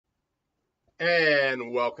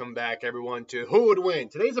And welcome back, everyone, to Who Would Win.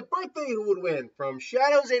 Today's a birthday Who Would Win from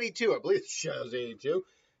Shadows82. I believe it's Shadows82.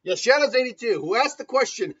 Yes, Shadows82, who asked the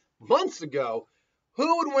question months ago,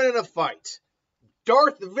 who would win in a fight,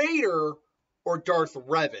 Darth Vader or Darth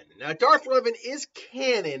Revan? Now, Darth Revan is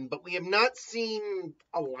canon, but we have not seen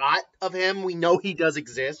a lot of him. We know he does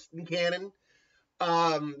exist in canon.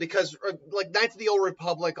 Because, like, Knights of the Old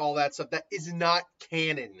Republic, all that stuff, that is not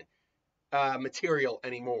canon material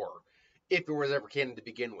anymore. If it was ever canon to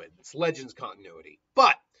begin with. It's Legends continuity.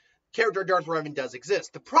 But character Darth Revan does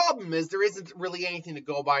exist. The problem is there isn't really anything to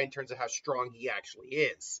go by in terms of how strong he actually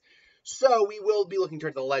is. So we will be looking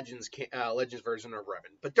towards the Legends version of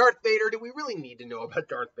Revan. But Darth Vader, do we really need to know about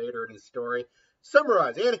Darth Vader and his story?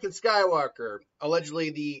 Summarize. Anakin Skywalker,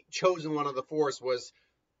 allegedly the chosen one of the Force, was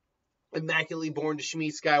immaculately born to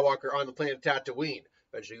Shmi Skywalker on the planet of Tatooine.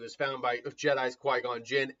 Eventually, he was found by Jedis Qui-Gon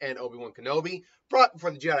Jinn and Obi-Wan Kenobi, brought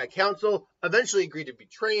before the Jedi Council, eventually agreed to be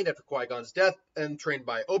trained after Qui-Gon's death, and trained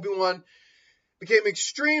by Obi-Wan. Became an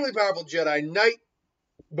extremely powerful Jedi Knight,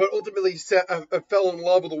 but ultimately fell in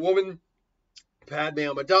love with a woman, Padme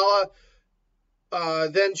Amidala.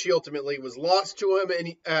 Then she ultimately was lost to him,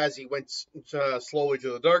 and as he went slowly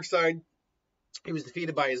to the dark side, he was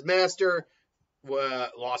defeated by his master,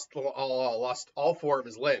 lost all four of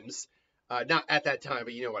his limbs. Not at that time,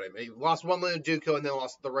 but you know what I mean. He lost one limb to Dooku and then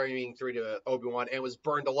lost the remaining three to Obi-Wan and was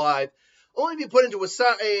burned alive, only to be put into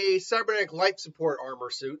a cybernetic life support armor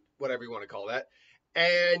suit, whatever you want to call that,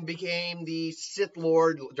 and became the Sith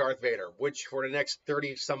Lord Darth Vader, which for the next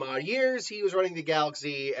 30 some odd years, he was running the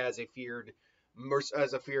galaxy as a feared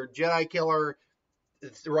Jedi killer,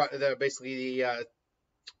 basically the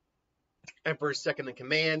Emperor's second in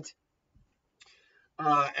command.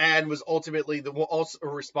 And was ultimately also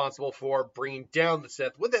responsible for bringing down the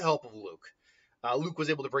Sith with the help of Luke. Luke was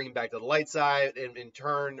able to bring him back to the light side, and in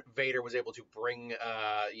turn, Vader was able to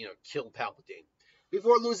kill Palpatine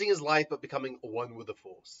before losing his life, but becoming one with the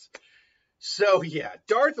Force. So yeah,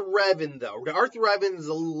 Darth Revan though. Darth Revan is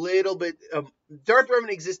a little bit. Darth Revan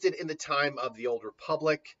existed in the time of the Old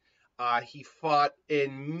Republic. He fought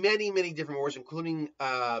in many different wars, including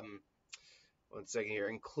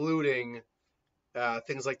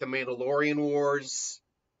things like the Mandalorian Wars.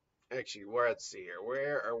 Actually, let's see here.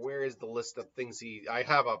 Where is the list of things I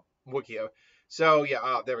have a wiki of. So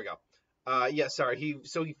yeah, there we go.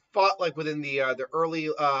 He fought like within the early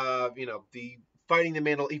he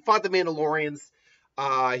fought the Mandalorians.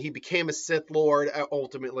 He became a Sith Lord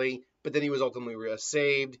ultimately, but then he was ultimately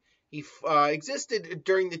saved. He existed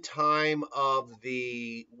during the time of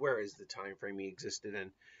where is the time frame he existed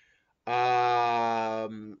in?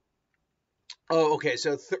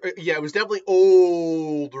 It was definitely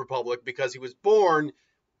Old Republic because he was born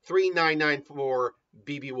 3994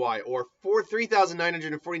 BBY, or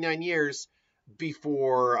 3,949 years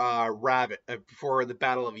before before the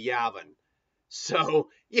Battle of Yavin. So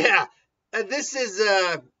yeah, this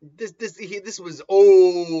was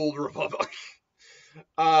Old Republic.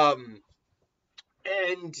 And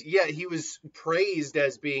yeah, he was praised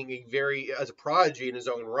as being as a prodigy in his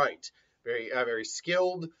own right. Very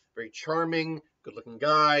skilled, very charming, good-looking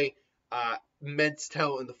guy, immense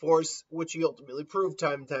talent in the Force, which he ultimately proved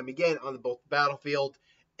time and time again on both the battlefield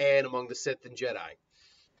and among the Sith and Jedi.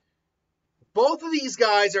 Both of these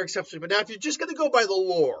guys are exceptional, but now if you're just going to go by the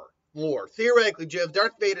lore, theoretically,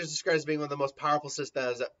 Darth Vader is described as being one of the most powerful Sith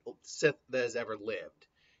that has ever lived.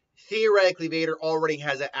 Theoretically, Vader already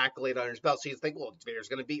has that accolade on his belt, so you think, well, Vader's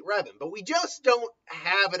going to beat Revan. But we just don't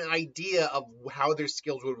have an idea of how their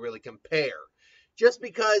skills would really compare. Just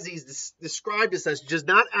because he's described as such does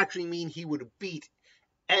not actually mean he would beat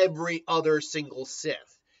every other single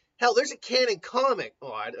Sith. Hell, there's a canon comic.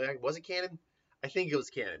 Was it canon? I think it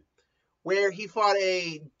was canon. Where he fought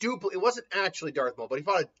it wasn't actually Darth Maul, but he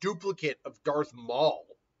fought a duplicate of Darth Maul.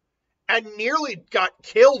 And nearly got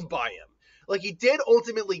killed by him. Like, he did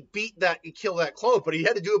ultimately kill that clone, but he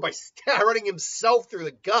had to do it by running himself through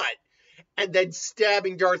the gut and then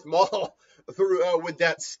stabbing Darth Maul through with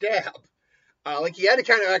that stab. He had to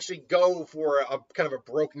kind of actually go for a kind of a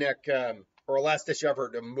broke neck or a last-ditch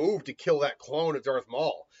effort to move to kill that clone of Darth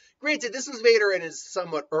Maul. Granted, this was Vader in his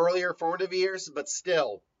somewhat earlier formative years, but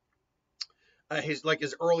still, his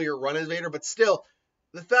earlier run as Vader, but still,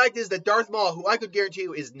 the fact is that Darth Maul, who I could guarantee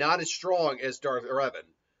you is not as strong as Darth Revan,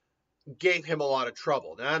 gave him a lot of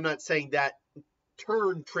trouble. Now, I'm not saying that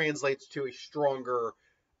turn translates to a stronger,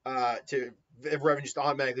 to Revan just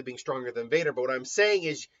automatically being stronger than Vader, but what I'm saying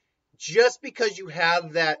is just because you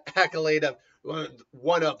have that accolade of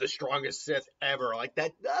one of the strongest Sith ever. Like,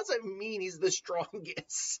 that doesn't mean he's the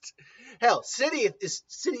strongest. Hell,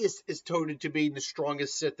 Sidious is touted to be the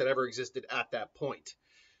strongest Sith that ever existed at that point.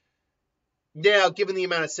 Now, given the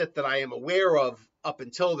amount of Sith that I am aware of up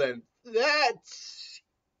until then, that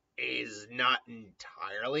is not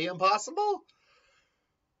entirely impossible.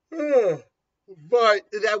 But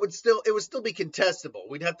it would still be contestable.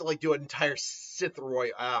 We'd have to like do an entire Sith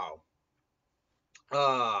Royale.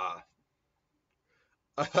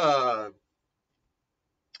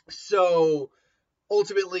 So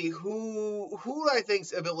ultimately, who do I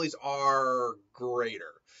think's abilities are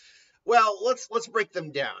greater? Well, let's break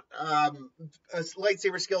them down.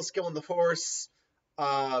 Lightsaber skill in the Force,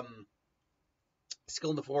 skill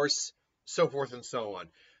in the Force, so forth and so on.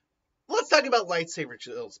 Let's talk about lightsaber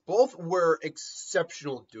skills. Both were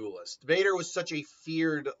exceptional duelists. Vader was such a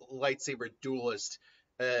feared lightsaber duelist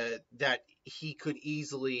that he could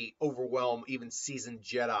easily overwhelm even seasoned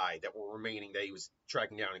Jedi that were remaining that he was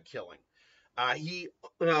tracking down and killing. He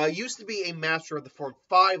used to be a master of the Form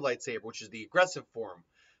 5 lightsaber, which is the aggressive form,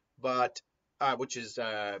 but which is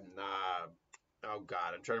oh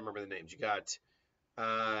god, I'm trying to remember the names. You got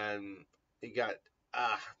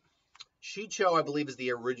Shicho, I believe, is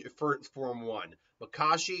the original Form 1.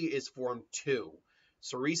 Makashi is Form 2.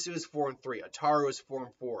 Sarisu is Form 3. Ataru is Form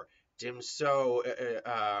 4. Jimso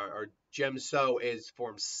is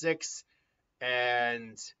Form 6.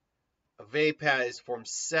 And Vapad is Form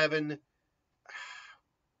 7.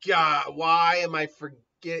 God, why am I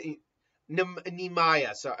forgetting?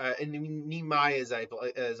 Nimaya. So, Nimaya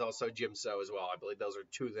is also Jimso as well. I believe those are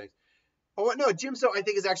two things. Oh, no, Jimso, I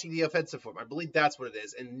think, is actually the offensive form. I believe that's what it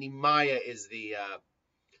is. And Nimaya is the,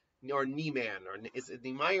 or Niman, or is it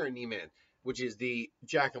Nimaya or Niman? Which is the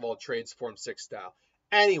Jack of all trades Form 6 style.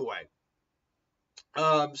 Anyway,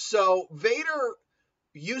 so Vader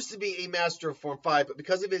used to be a master of Form 5, but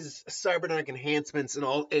because of his cybernetic enhancements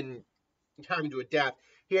and having to adapt,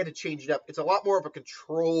 he had to change it up. It's a lot more of a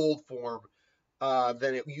controlled form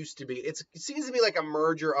than it used to be. It seems to be like a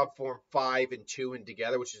merger of Form 5 and 2 and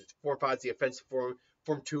together, which is Form 5 is the offensive form,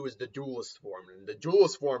 Form 2 is the duelist form. And the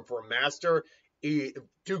duelist form for a master,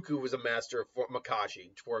 Dooku was a master of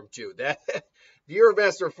Makashi, Form 2. If you're a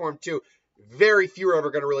master of Form 2, very few are ever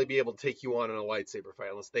going to really be able to take you on in a lightsaber fight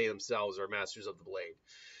unless they themselves are masters of the blade.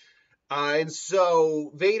 And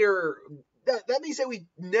so Vader, that being said, we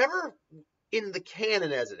never, in the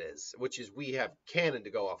canon as it is, which is we have canon to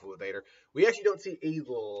go off of with Vader, we actually don't see a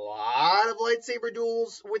lot of lightsaber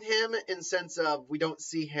duels with him in the sense of we don't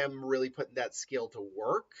see him really putting that skill to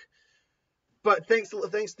work. But thanks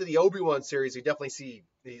to the Obi-Wan series, we definitely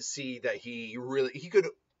see that he could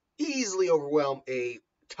easily overwhelm a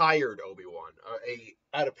tired Obi-Wan, a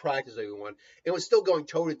out of practice Obi-Wan. It was still going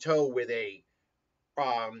toe to toe with a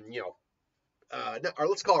or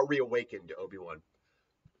let's call it reawakened Obi-Wan.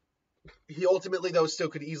 He ultimately, though, still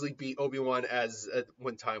could easily beat Obi-Wan as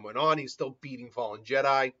when time went on. He's still beating fallen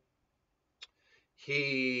Jedi.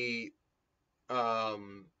 He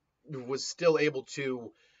was still able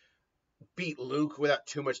to beat Luke without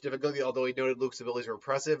too much difficulty, although he noted Luke's abilities were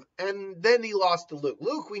impressive. And then he lost to Luke.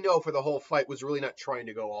 Luke, we know for the whole fight, was really not trying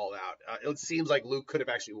to go all out. It seems like Luke could have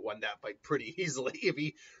actually won that fight pretty easily if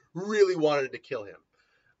he really wanted to kill him.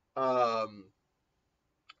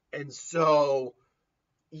 And so,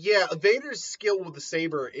 yeah, Vader's skill with the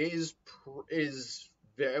saber is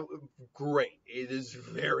very great. It is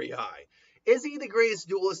very high. Is he the greatest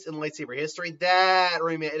duelist in lightsaber history? That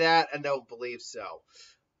I don't believe so.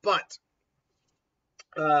 But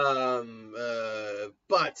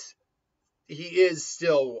he is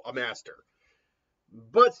still a master.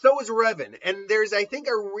 But so is Revan. And there's, I think,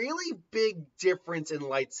 a really big difference in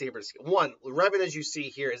lightsaber skill. One, Revan, as you see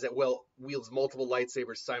here, is that wields multiple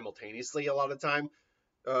lightsabers simultaneously a lot of the time.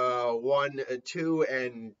 1, 2,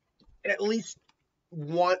 and at least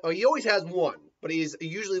one. Oh, he always has one, but he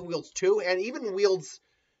usually wields 2, and even wields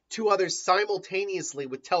 2 others simultaneously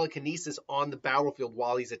with telekinesis on the battlefield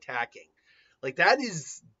while he's attacking. Like,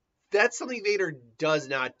 that's something Vader does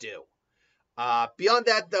not do. Beyond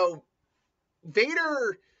that, though,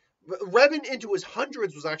 Revan into his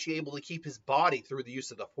hundreds was actually able to keep his body through the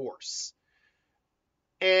use of the Force.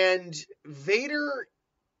 And Vader's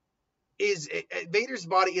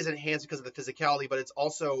body is enhanced because of the physicality, but it's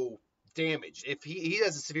also damaged. If he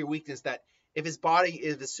has a severe weakness that if his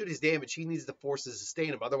suit is damaged, he needs the Force to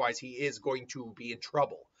sustain him. Otherwise, he is going to be in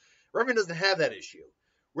trouble. Revan doesn't have that issue.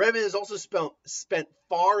 Revan has also spent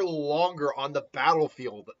far longer on the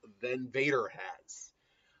battlefield than Vader has.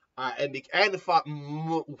 And fought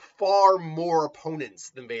far more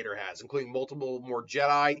opponents than Vader has, including multiple more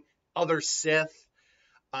Jedi, other Sith.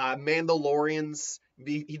 Mandalorians.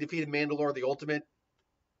 He defeated Mandalore the Ultimate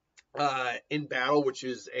in battle, which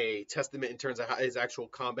is a testament in terms of his actual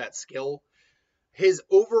combat skill. His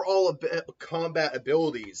overall combat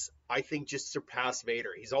abilities, I think, just surpass Vader.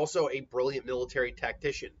 He's also a brilliant military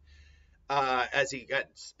tactician, as he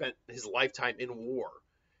spent his lifetime in war.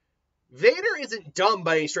 Vader isn't dumb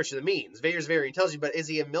by any stretch of the means. Vader's very intelligent, but is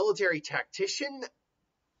he a military tactician?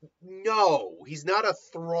 No, he's not a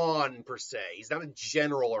Thrawn per se. He's not a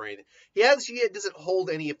general or anything. He doesn't hold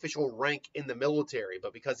any official rank in the military,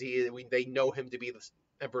 but because they know him to be the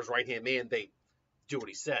Emperor's right-hand man, they do what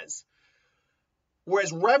he says.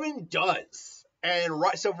 Whereas Revan does. And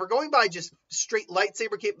so if we're going by just straight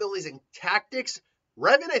lightsaber capabilities and tactics,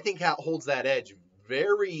 Revan, I think, holds that edge.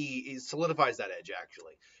 Solidifies that edge,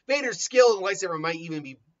 actually. Vader's skill in lightsaber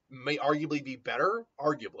may arguably be better,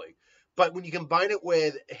 arguably. But when you combine it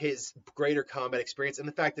with his greater combat experience and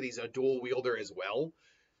the fact that he's a dual wielder as well,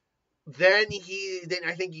 then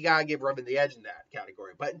I think you gotta give Revan the edge in that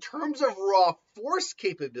category. But in terms of raw force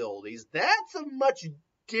capabilities, that's a much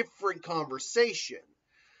different conversation,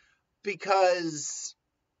 because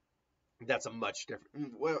that's a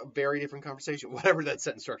very different conversation, whatever that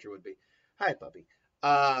sentence structure would be. Hi, puppy.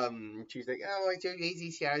 She's like, oh, it's a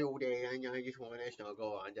lazy shadow day, and I just want to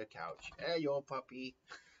snuggle on the couch. Hey, yo, puppy.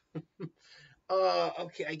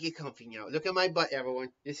 Okay, I get comfy now. Look at my butt,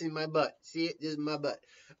 everyone. This is my butt. See it? This is my butt.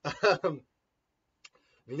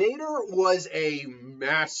 Vader was a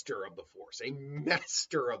master of the Force.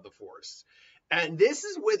 And this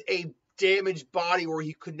is with a damaged body where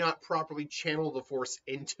he could not properly channel the Force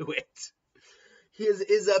into it.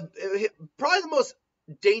 Probably the most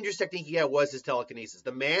dangerous technique he had was his telekinesis.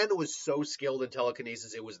 The man was so skilled in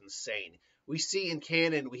telekinesis, it was insane. We see in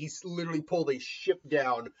canon, he's literally pulled a ship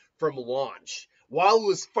down from launch while he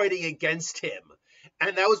was fighting against him.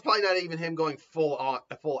 And that was probably not even him going full out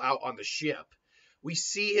on the ship. We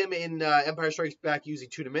see him in Empire Strikes Back using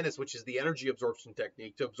tuna minutes, which is the energy absorption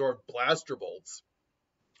technique to absorb blaster bolts.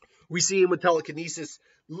 We see him with telekinesis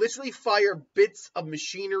literally fire bits of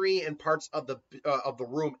machinery and parts of the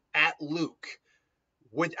room at Luke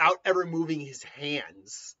without ever moving his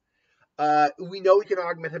hands. We know he can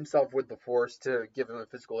augment himself with the Force to give him a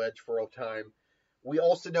physical edge for a time. We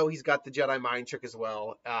also know he's got the Jedi mind trick as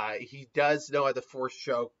well. He does know how the Force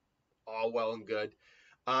choke, all well and good.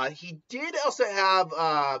 He did also have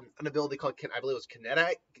an ability called, I believe it was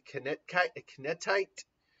Kinetite,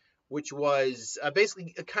 which was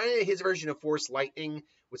basically kind of his version of Force lightning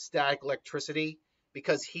with static electricity,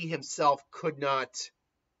 because he himself could not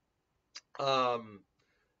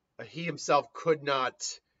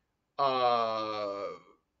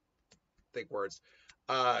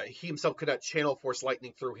channel Force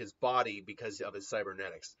lightning through his body because of his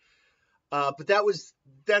cybernetics. But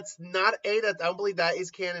that's not I don't believe that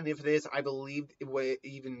is canon. If it is, I believe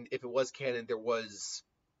even if it was canon, there was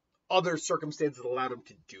other circumstances that allowed him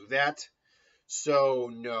to do that. So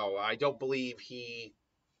no, I don't believe he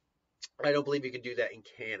can do that in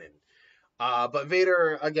canon. But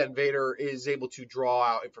Vader is able to draw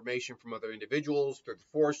out information from other individuals through the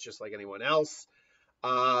Force, just like anyone else.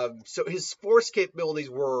 So his Force capabilities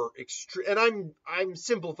were extreme, and I'm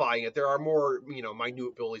simplifying it. There are more, minute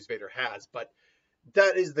abilities Vader has, but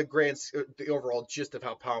that is the overall gist of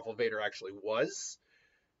how powerful Vader actually was.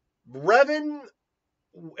 Revan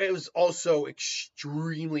is also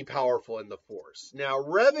extremely powerful in the Force. Now,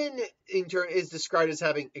 Revan in turn is described as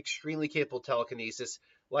having extremely capable telekinesis.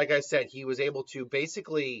 Like I said, he was able to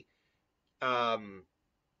basically,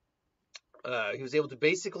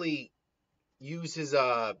 use his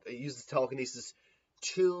telekinesis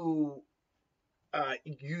to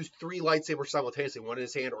use 3 lightsabers simultaneously, 1 in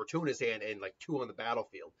his hand or 2 in his hand, and like 2 on the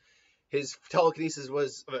battlefield. His telekinesis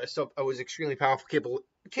was extremely powerful,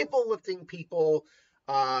 capable of lifting people.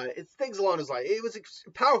 It's things along those lines. It was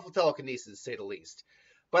powerful telekinesis, to say the least.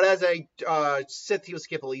 But as a Sith, he was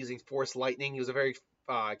capable of using Force lightning. He was a very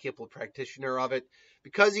capable practitioner of it.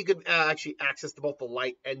 Because he could actually access both the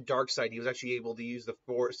light and dark side, he was actually able to use the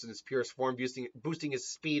Force in its purest form, boosting his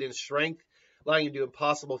speed and strength, allowing him to do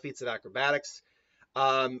impossible feats of acrobatics.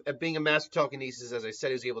 Being a master telekinesis, as I said,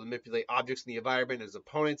 he was able to manipulate objects in the environment and his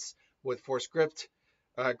opponents with Force grip.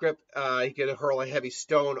 He could hurl a heavy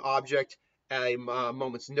stone object at a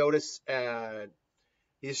moment's notice.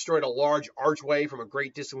 He destroyed a large archway from a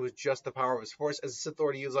great distance with just the power of his Force. As a Sith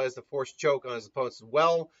Lord, he utilized the Force choke on his opponents as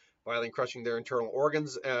well, violently crushing their internal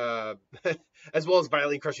organs, as well as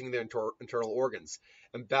violently crushing their internal organs,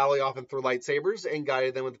 and battling often through lightsabers and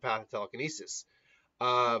guided them with the path of telekinesis.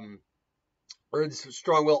 Erd's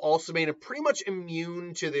strong will also made him pretty much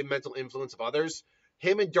immune to the mental influence of others.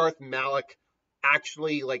 Him and Darth Malak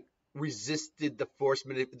actually like resisted the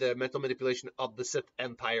the mental manipulation of the Sith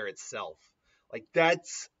Empire itself. Like I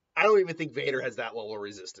don't even think Vader has that level of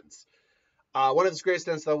resistance. One of his greatest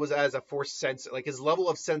strengths though was as a Force sensor. Like his level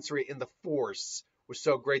of sensory in the Force was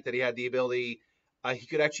so great that he had the ability. He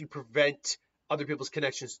could actually prevent other people's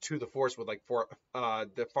connections to the Force with like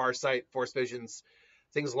the far sight, Force visions,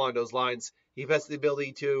 things along those lines. He has the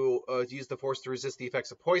ability to use the Force to resist the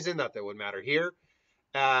effects of poison. Not that it would matter here.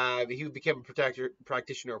 He became a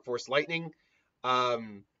practitioner of Force lightning,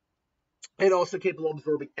 and also capable of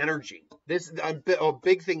absorbing energy. This a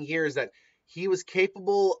big thing here is that he was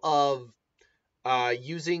capable of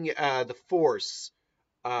using the Force.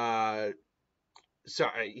 He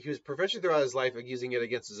was proficient throughout his life of using it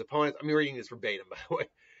against his opponents. I'm reading this verbatim, by the way.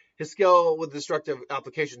 His skill with destructive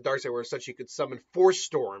application Darkseid were such he could summon Force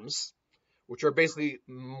storms, which are basically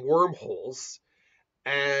wormholes,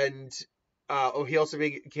 and he also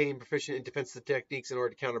became proficient in defensive techniques in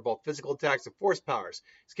order to counter both physical attacks and Force powers.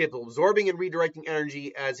 He's capable of absorbing and redirecting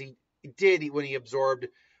energy, as he did when he absorbed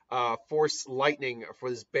Force lightning for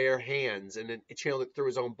his bare hands and then channeled it through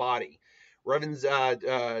his own body. Revan's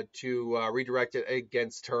to redirect it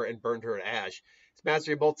against her and burned her to ash. His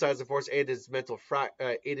mastery of both sides of the Force aided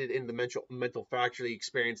in the mental fracture he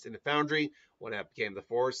experienced in the Foundry. One half became the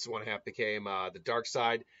Force, one half became the dark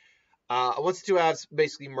side. Once the two halves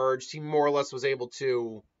basically merged, he more or less was able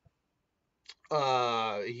to.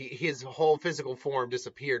 His whole physical form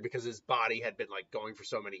disappeared because his body had been like going for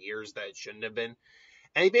so many years that it shouldn't have been,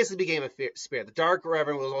 and he basically became a spirit. The Dark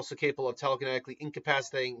Revan was also capable of telekinetically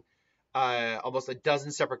incapacitating almost a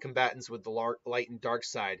dozen separate combatants with the light and dark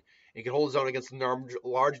side. He could hold his own against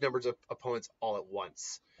large numbers of opponents all at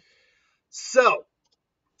once. So,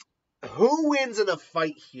 who wins in a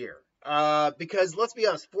fight here? Because let's be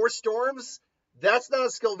honest, Force Storms, that's not a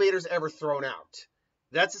skill Vader's ever thrown out.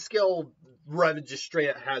 That's a skill Revan just straight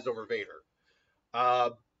up has over Vader.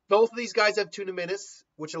 Both of these guys have Tuna Menace,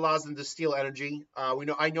 which allows them to steal energy.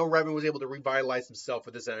 I know Revan was able to revitalize himself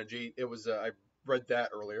with this energy. It was I read that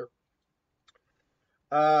earlier.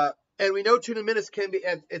 And we know Tuna Menace can be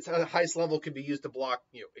at its highest level can be used to block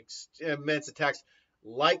immense attacks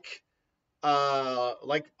like a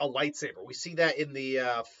lightsaber. We see that in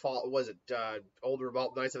the Knights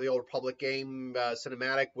of the Old Republic game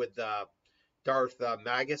cinematic with Darth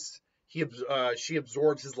Magus. She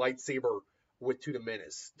absorbs his lightsaber with Tuna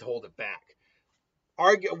Menace to hold it back.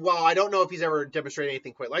 Well, I don't know if he's ever demonstrated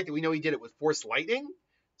anything quite like that. We know he did it with Force Lightning,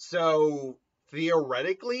 so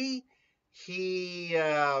theoretically he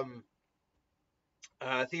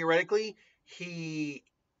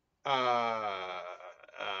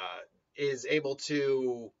is able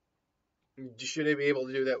to should be able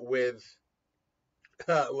to do that with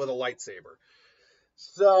a lightsaber.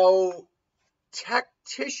 So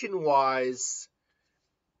tactician wise,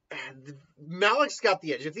 Malik's got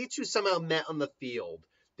the edge. If these two somehow met on the field,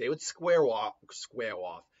 they would square off.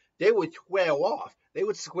 They would square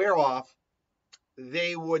off.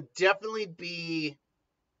 They would definitely be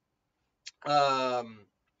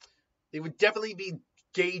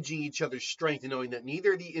gauging each other's strength and knowing that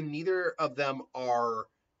neither of them are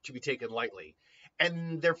to be taken lightly,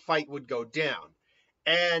 and their fight would go down.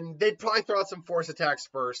 And they'd probably throw out some force attacks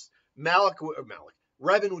first.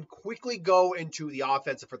 Revan would quickly go into the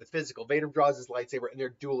offensive for the physical. Vader draws his lightsaber, and they're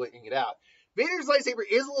dueling it out. Vader's lightsaber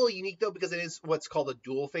is a little unique, though, because it is what's called a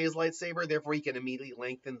dual-phase lightsaber. Therefore, he can immediately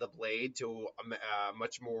lengthen the blade to a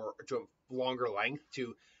longer length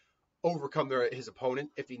to overcome his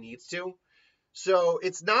opponent if he needs to. So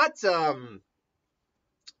it's not the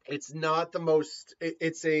most.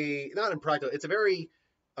 It's not impractical. It's a very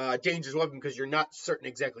dangerous weapon because you're not certain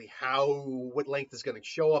exactly what length is going to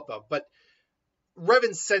show up of. But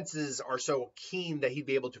Revan's senses are so keen that he'd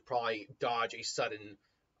be able to probably dodge a sudden,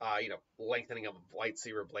 lengthening of a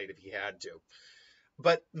lightsaber blade if he had to.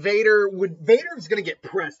 But Vader's going to get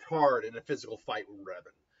pressed hard in a physical fight with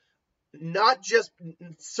Revan. Not just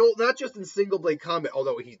in single blade combat,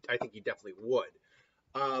 although I think he definitely would.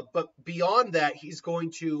 But beyond that, he's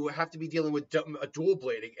going to have to be dealing with a dual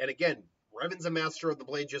blading. And again, Revan's a master of the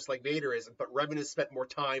blade just like Vader is, but Revan has spent more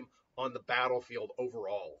time on the battlefield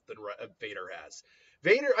overall than Vader has.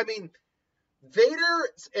 Vader and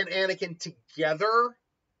Anakin together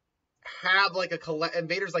have like and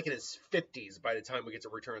Vader's like in his 50s by the time we get to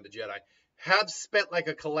Return of the Jedi, have spent like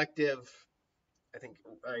a collective, I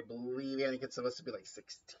believe Anakin's supposed to be like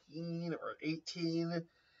 16 or 18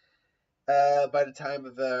 by the time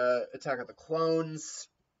of the Attack of the Clones.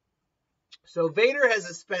 So Vader has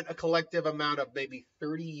spent a collective amount of maybe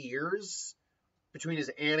 30 years between his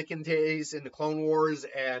Anakin days in the Clone Wars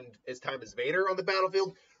and his time as Vader on the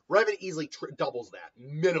battlefield. Revan easily doubles that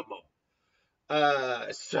minimum.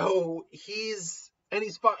 So he's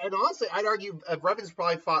fought, and honestly, I'd argue Revan's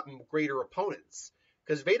probably fought greater opponents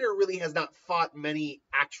because Vader really has not fought many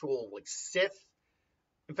actual like Sith.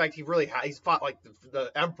 In fact, he's fought like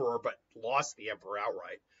the Emperor, but lost the Emperor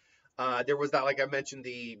outright. There was that, like I mentioned,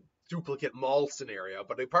 the duplicate Maul scenario,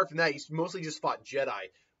 but apart from that, he's mostly just fought Jedi,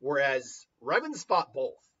 whereas Revan's fought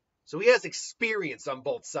both, so he has experience on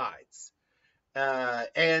both sides,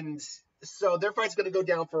 and so their fight's going to go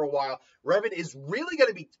down for a while. Revan is really going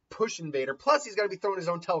to be pushing Vader. Plus, he's going to be throwing his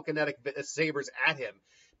own telekinetic sabers at him.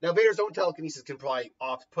 Now, Vader's own telekinesis can probably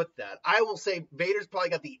off-put that. I will say Vader's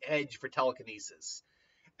probably got the edge for telekinesis.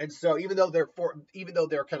 And so, even though they're kind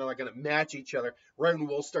of like going to match each other, Revan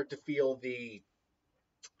will start to feel the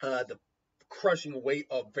crushing weight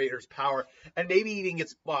of Vader's power, and maybe even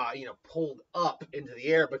gets pulled up into the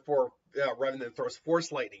air before Revan then throws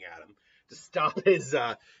Force Lightning at him to stop his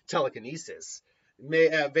telekinesis.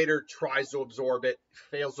 Vader tries to absorb it,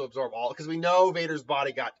 fails to absorb all, because we know Vader's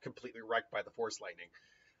body got completely wrecked by the Force Lightning.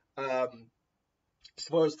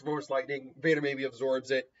 Throws Force Lightning, Vader maybe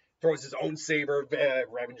absorbs it, throws his own saber,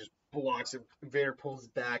 Revan just blocks it, Vader pulls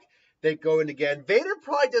it back. They go in again. Vader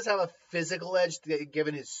probably does have a physical edge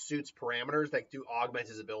given his suit's parameters that do augment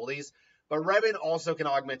his abilities, but Revan also can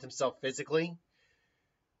augment himself physically.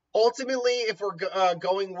 Ultimately, if we're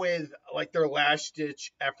going with like their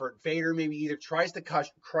last-ditch effort, Vader maybe either tries to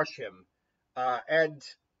crush him, and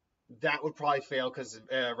that would probably fail because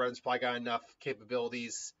Revan's probably got enough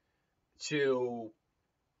capabilities to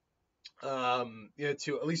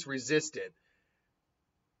to at least resist it.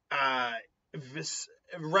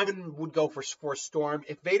 Revan would go for Storm.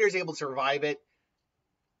 If Vader's able to survive it,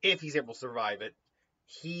 I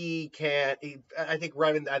think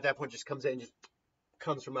Revan at that point just comes in and just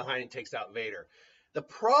comes from behind and takes out Vader. The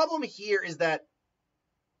problem here is that,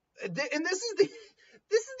 and this is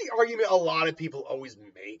the argument a lot of people always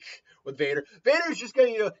make with Vader. Vader's just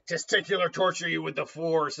going to testicular torture you with the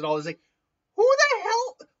Force and all this. Like, who the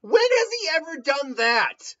hell? When has he ever done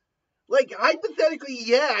that? Like, hypothetically,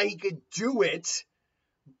 yeah, he could do it,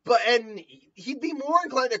 and he'd be more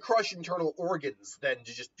inclined to crush internal organs than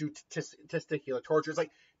to just do testicular torture. It's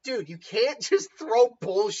like, dude, you can't just throw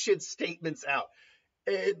bullshit statements out.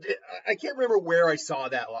 I can't remember where I saw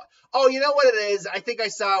that. Oh, you know what it is? I think I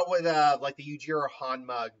saw it with like the Yujiro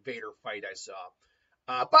Hanma Vader fight I saw.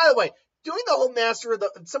 By the way, doing the whole master of the,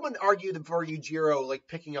 someone argued for Yujiro like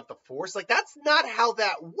picking up the Force. Like, that's not how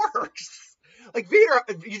that works. Like,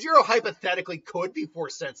 Yujiro hypothetically could be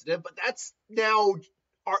Force sensitive, but that's now,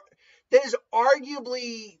 that is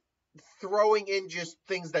arguably throwing in just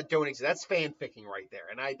things that don't exist. That's fanficking right there.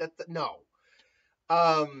 And no.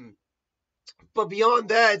 But beyond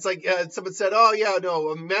that, it's like someone said, "Oh yeah,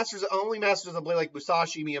 no, masters of the blade like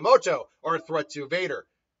Musashi Miyamoto are a threat to Vader."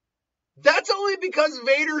 That's only because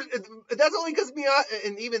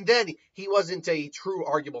and even then he wasn't a true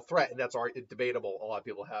arguable threat, and that's debatable. A lot of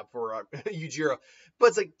people have for Yujiro,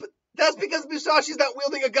 but that's because Musashi's not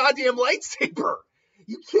wielding a goddamn lightsaber.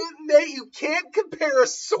 You can't compare a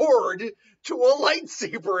sword to a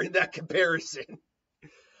lightsaber in that comparison.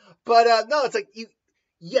 But no, it's like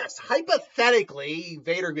yes, hypothetically,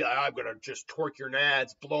 Vader would be like, I'm going to just torque your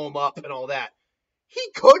nads, blow them up, and all that.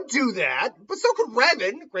 He could do that, but so could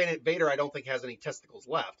Revan. Granted, Vader, I don't think, has any testicles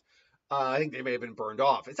left. I think they may have been burned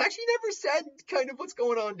off. It's actually never said kind of what's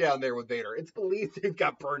going on down there with Vader. It's believed they've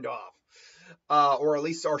got burned off. Or at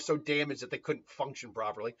least are so damaged that they couldn't function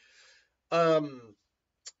properly. But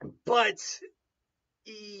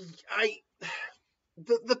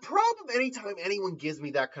the problem anytime anyone gives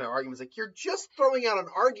me that kind of argument is like, you're just throwing out an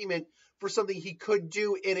argument for something he could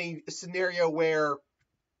do in a scenario where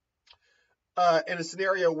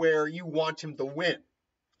you want him to win.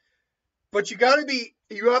 But you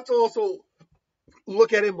have to also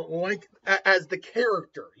look at him like as the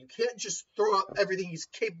character. You can't just throw out everything he's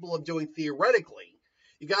capable of doing theoretically.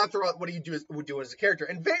 You got to throw out what he would do as a character.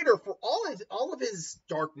 And Vader, for all of his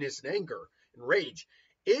darkness and anger and rage,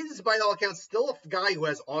 is, by all accounts, still a guy who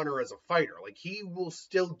has honor as a fighter. Like, he will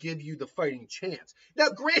still give you the fighting chance. Now,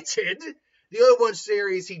 granted, the Obi-Wan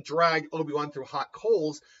series, he dragged Obi-Wan through hot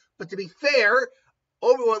coals, but to be fair,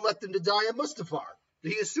 Obi-Wan left him to die on Mustafar.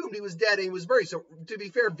 He assumed he was dead, and he was buried. So, to be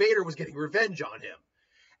fair, Vader was getting revenge on him.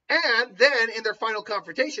 And then, in their final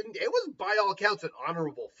confrontation, it was, by all accounts, an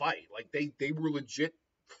honorable fight. Like, they were legit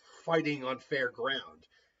fighting on fair ground.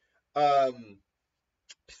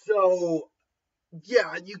 So,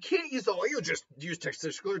 yeah, you can't use you just use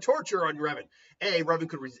testicular torture on Revan.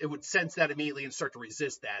 Revan it would sense that immediately and start to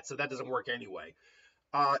resist that, so that doesn't work anyway.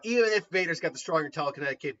 Even if Vader's got the stronger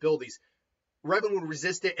telekinetic capabilities, Revan would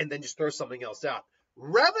resist it and then just throw something else out.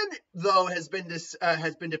 Revan, though, has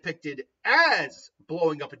been depicted as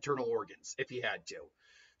blowing up internal organs if he had to.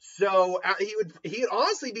 So he would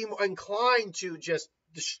honestly be inclined to just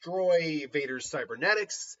destroy Vader's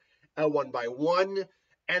cybernetics one by one,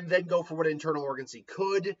 and then go for what internal organs he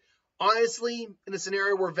could. Honestly, in a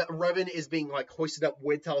scenario where Revan is being like hoisted up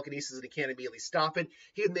with telekinesis and he can't immediately stop it,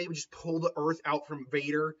 he would maybe just pull the Earth out from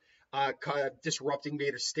Vader, kind of disrupting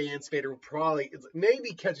Vader's stance. Vader would probably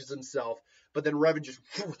maybe catches himself, but then Revan just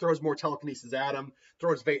throws more telekinesis at him,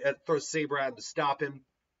 throws Saber at him to stop him.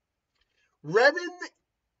 Revan,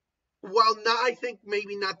 while not, I think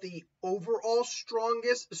maybe not the overall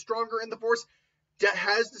stronger in the Force,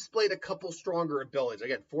 has displayed a couple stronger abilities.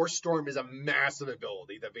 Again, Force Storm is a massive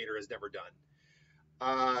ability that Vader has never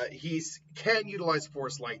done. He can utilize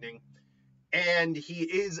Force Lightning, and he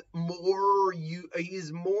is more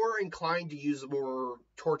inclined to use more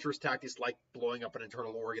torturous tactics like blowing up an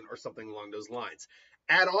internal organ or something along those lines.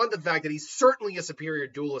 Add on the fact that he's certainly a superior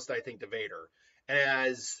duelist, I think, to Vader,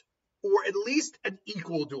 or at least an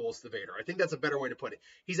equal duelist to Vader. I think that's a better way to put it.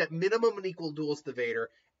 He's at minimum an equal duelist to Vader,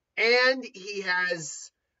 and he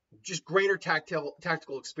has just greater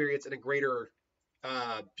tactical experience and a greater,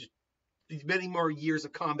 many more years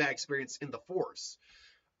of combat experience in the Force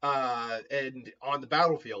and on the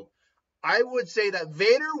battlefield. I would say that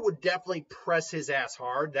Vader would definitely press his ass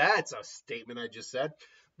hard. That's a statement I just said,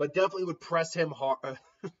 but definitely would press him hard.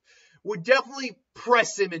 Would definitely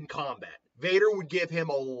press him in combat. Vader would give him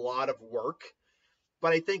a lot of work,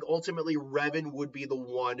 but I think ultimately Revan would be the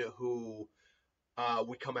one who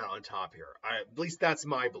would come out on top here. At least that's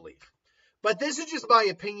my belief. But this is just my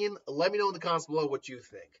opinion. Let me know in the comments below what you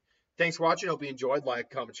think. Thanks for watching. Hope you enjoyed.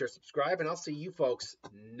 Like, comment, share, subscribe, and I'll see you folks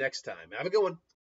next time. Have a good one.